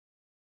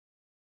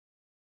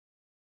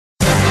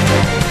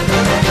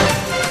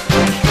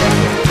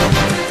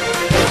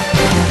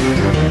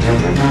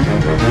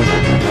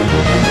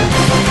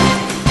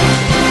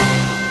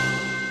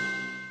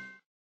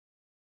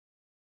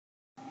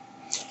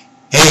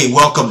Hey,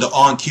 welcome to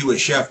On Cue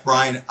with Chef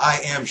Brian.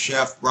 I am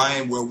Chef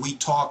Brian, where we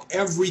talk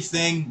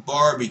everything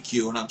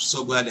barbecue, and I'm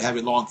so glad to have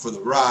you along for the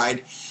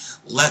ride.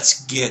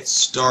 Let's get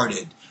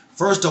started.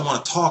 First, I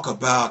want to talk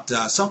about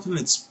something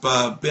that's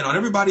been on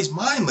everybody's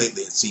mind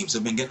lately, it seems.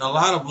 I've been getting a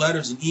lot of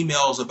letters and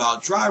emails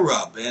about dry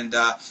rub, and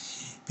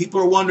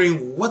people are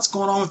wondering what's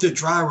going on with their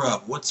dry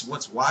rub.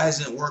 Why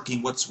isn't it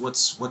working?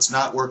 What's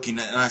not working?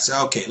 And I say,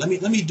 okay, let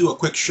me do a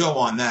quick show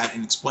on that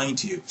and explain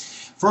to you.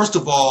 First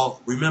of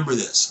all, remember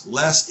this: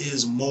 less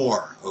is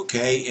more.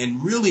 Okay,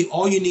 and really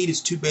all you need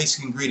is two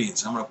basic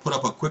ingredients. I'm going to put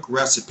up a quick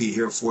recipe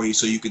here for you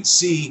so you can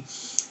see.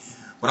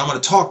 But I'm going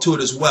to talk to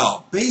it as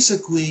well.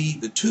 Basically,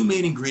 the two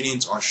main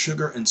ingredients are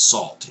sugar and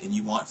salt, and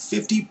you want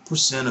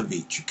 50% of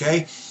each.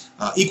 Okay,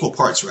 equal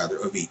parts rather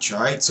of each.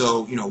 All right,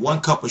 so 1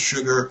 cup of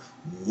sugar,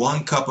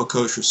 1 cup of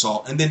kosher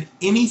salt, and then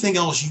anything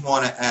else you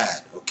want to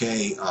add.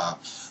 Okay,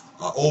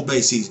 Old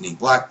Bay seasoning,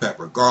 black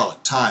pepper, garlic,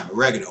 thyme,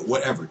 oregano,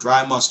 whatever,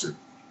 dry mustard.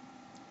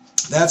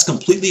 That's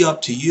completely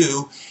up to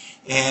you,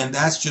 and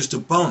that's just a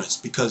bonus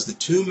because the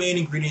two main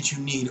ingredients you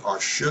need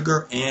are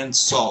sugar and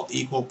salt,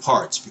 equal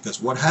parts,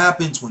 because what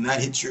happens when that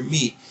hits your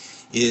meat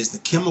is the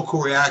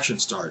chemical reaction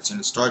starts, and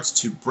it starts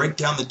to break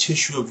down the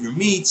tissue of your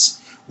meats,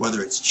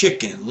 whether it's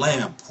chicken,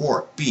 lamb,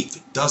 pork, beef,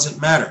 it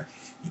doesn't matter.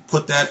 You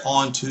put that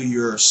onto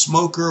your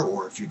smoker,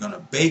 or if you're going to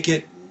bake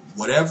it,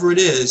 whatever it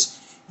is,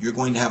 you're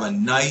going to have a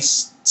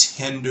nice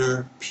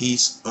tender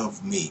piece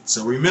of meat.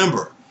 So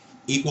remember,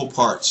 equal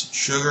parts,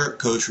 sugar,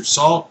 kosher,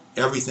 salt,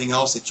 everything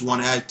else that you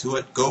want to add to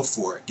it, go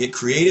for it. Get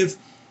creative,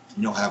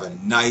 and you'll have a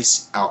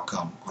nice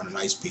outcome on a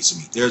nice piece of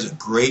meat. There's a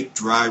great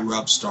dry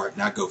rub start.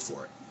 Now go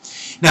for it.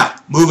 Now,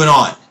 moving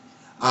on.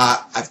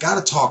 I've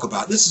got to talk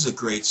about, this is a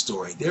great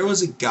story. There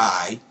was a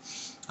guy,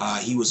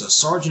 he was a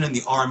sergeant in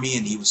the Army,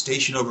 and he was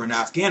stationed over in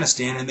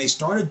Afghanistan, and they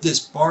started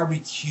this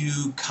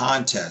barbecue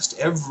contest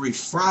every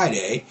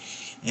Friday.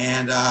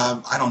 And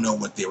I don't know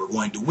what they were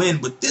going to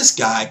win, but this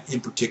guy in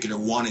particular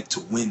wanted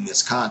to win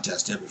this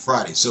contest every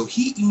Friday. So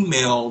he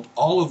emailed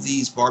all of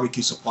these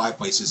barbecue supply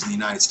places in the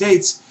United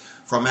States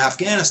from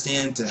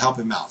Afghanistan to help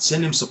him out,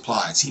 send him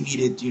supplies. He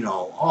needed,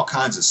 all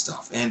kinds of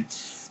stuff. And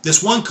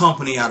this one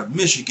company out of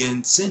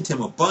Michigan sent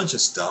him a bunch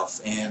of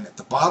stuff, and at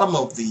the bottom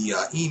of the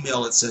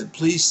email it said,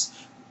 please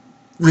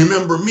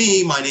remember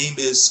me, my name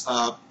is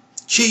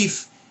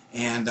Chief,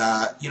 and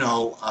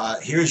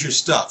here's your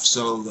stuff.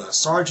 So the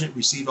sergeant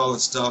received all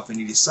this stuff, and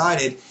he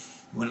decided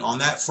on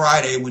that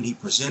Friday when he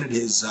presented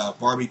his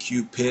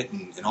barbecue pit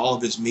and all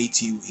of his meats,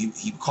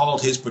 he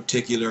called his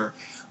particular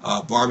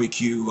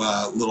barbecue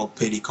little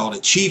pit, he called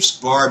it Chief's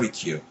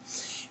Barbecue.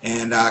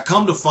 And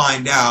come to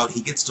find out,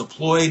 he gets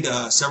deployed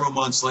several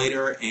months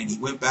later, and he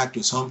went back to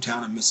his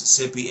hometown in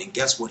Mississippi, and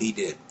guess what he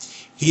did?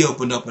 He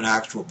opened up an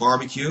actual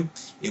barbecue.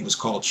 It was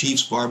called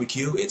Chief's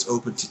Barbecue. It's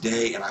open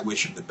today, and I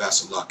wish him the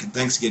best of luck. And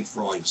thanks again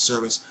for all your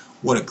service.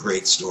 What a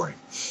great story.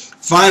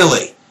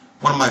 Finally,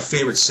 one of my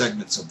favorite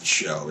segments of the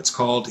show. It's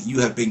called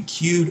You Have Been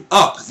Queued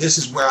Up. This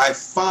is where I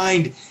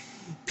find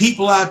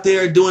people out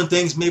there doing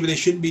things maybe they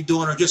shouldn't be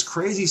doing, or just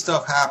crazy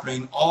stuff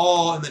happening,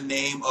 all in the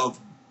name of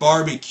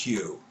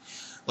barbecue.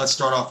 Let's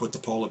start off with the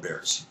polar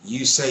bears.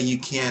 You say you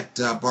can't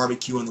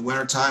barbecue in the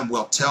wintertime?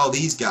 Well, tell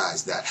these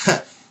guys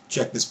that.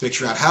 Check this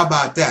picture out. How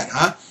about that,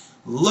 huh?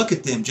 Look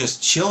at them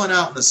just chilling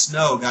out in the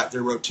snow, got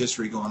their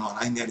rotisserie going on.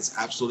 I think that is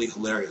absolutely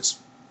hilarious.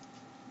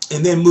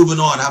 And then moving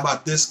on, how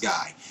about this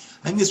guy?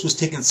 I think this was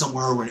taken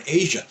somewhere over in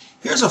Asia.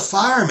 Here's a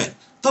fireman.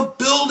 The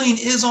building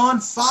is on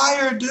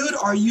fire, dude.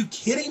 Are you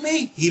kidding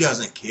me? He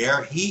doesn't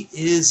care. He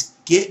is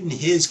getting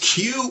his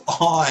cue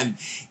on.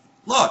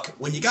 Look,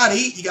 when you gotta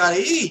eat, you gotta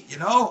eat,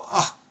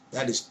 Oh,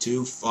 that is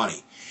too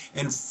funny.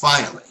 And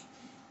finally,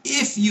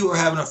 if you are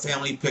having a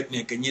family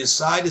picnic and you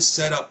decide to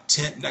set up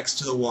tent next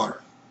to the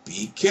water,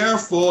 be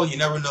careful. You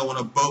never know when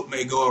a boat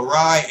may go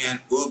awry, and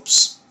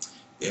oops,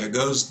 there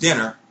goes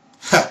dinner.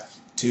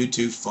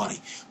 Too funny.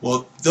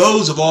 Well,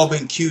 those have all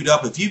been queued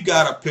up. If you've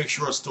got a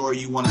picture or a story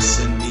you want to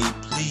send me,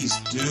 please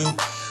do.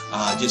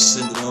 Just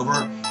send it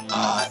over.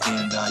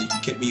 And you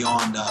can get me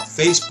on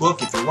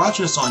Facebook. If you're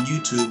watching us on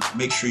YouTube,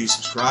 make sure you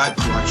subscribe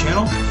to our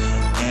channel.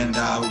 And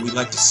we'd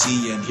like to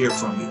see and hear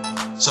from you.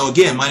 So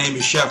again, my name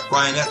is Chef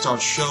Brian. That's our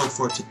show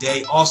for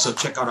today. Also,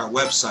 check out our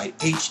website,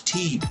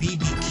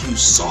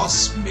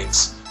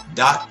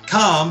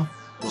 htbbqsaucemix.com.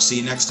 We'll see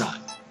you next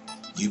time.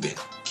 You've been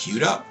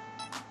queued up.